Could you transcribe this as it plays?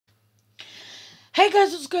Hey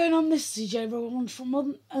guys, what's going on? This is EthanjRobo from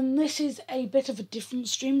Modern, and this is a bit of a different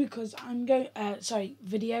stream because I'm going,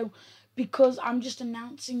 video, because I'm just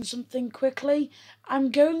announcing something quickly.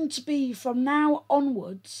 I'm going to be, from now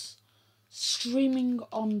onwards, streaming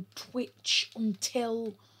on Twitch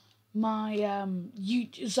until my, until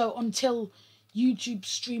YouTube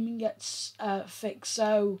streaming gets, fixed.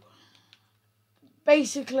 So,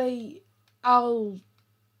 basically,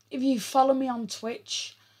 if you follow me on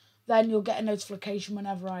Twitch, then you'll get a notification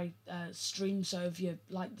whenever I stream. So if you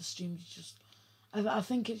like the stream, I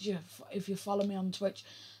think if you follow me on Twitch,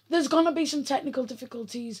 there's gonna be some technical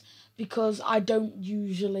difficulties because I don't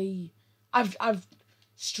usually. I've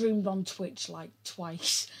streamed on Twitch like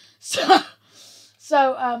twice, so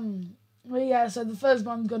yeah. So the first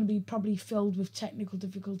one's gonna be probably filled with technical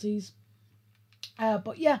difficulties.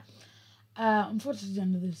 But yeah, unfortunately, the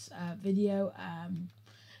end of this video.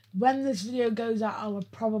 When this video goes out, I'll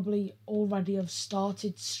probably already have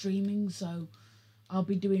started streaming, so I'll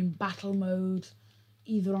be doing battle mode,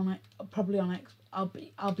 either on it, probably on X. I'll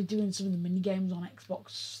be doing some of the mini games on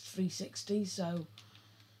Xbox 360. So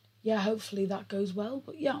yeah, hopefully that goes well.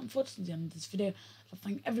 But yeah, unfortunately, the end of this video. I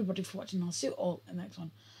thank everybody for watching. I'll see you all in the next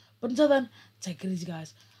one. But until then, take it easy,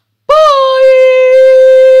 guys.